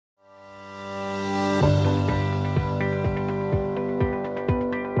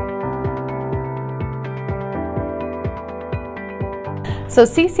So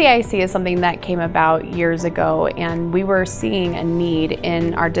CCIC is something that came about years ago, and we were seeing a need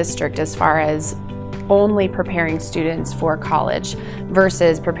in our district as far as only preparing students for college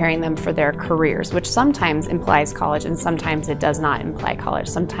versus preparing them for their careers, which sometimes implies college and sometimes it does not imply college.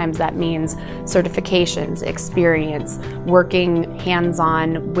 Sometimes that means certifications, experience, working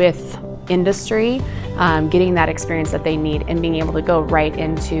hands-on with industry, getting that experience that they need and being able to go right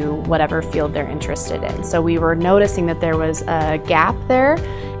into whatever field they're interested in. So we were noticing that there was a gap there,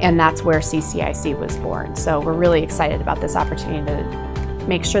 and that's where CCIC was born. So we're really excited about this opportunity to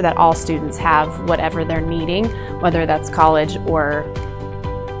make sure that all students have whatever they're needing, whether that's college or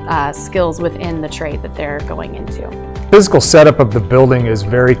skills within the trade that they're going into. The physical setup of the building is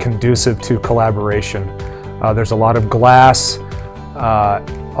very conducive to collaboration. There's a lot of glass,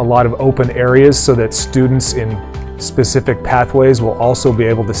 a lot of open areas so that students in specific pathways will also be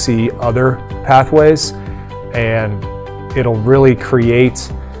able to see other pathways, and it'll really create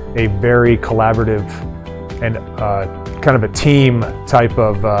a very collaborative and kind of a team type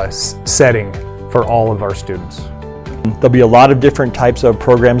of setting for all of our students. There'll be a lot of different types of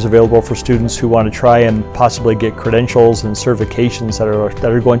programs available for students who want to try and possibly get credentials and certifications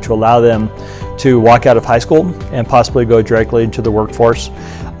that are going to allow them to walk out of high school and possibly go directly into the workforce.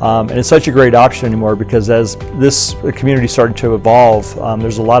 And it's such a great option anymore because as this community started to evolve,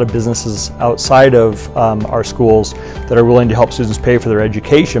 there's a lot of businesses outside of our schools that are willing to help students pay for their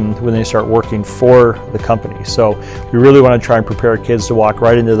education when they start working for the company. So we really want to try and prepare kids to walk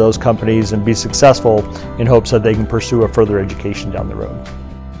right into those companies and be successful in hopes that they can pursue a further education down the road.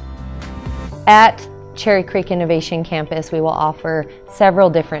 At Cherry Creek Innovation Campus, we will offer several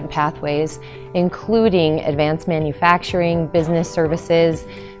different pathways, including advanced manufacturing, business services,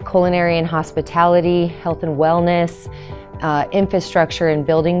 culinary and hospitality, health and wellness, infrastructure and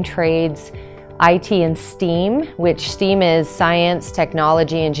building trades, IT and STEAM, which STEAM is science,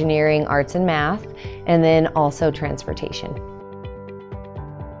 technology, engineering, arts and math, and then also transportation.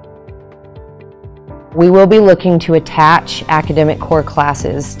 We will be looking to attach academic core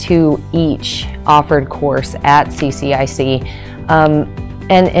classes to each offered course at CCIC.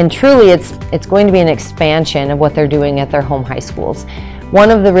 And truly it's going to be an expansion of what they're doing at their home high schools. One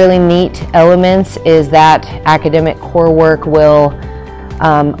of the really neat elements is that academic core work will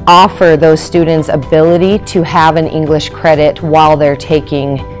offer those students ability to have an English credit while they're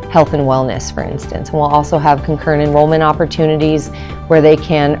taking health and wellness, for instance. And we'll also have concurrent enrollment opportunities where they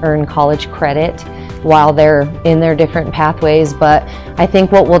can earn college credit while they're in their different pathways, but I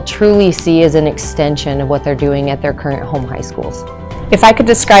think what we'll truly see is an extension of what they're doing at their current home high schools. If I could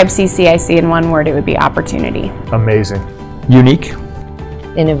describe CCIC in one word, it would be opportunity. Amazing. Unique.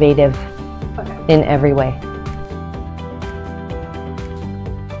 Innovative in every way.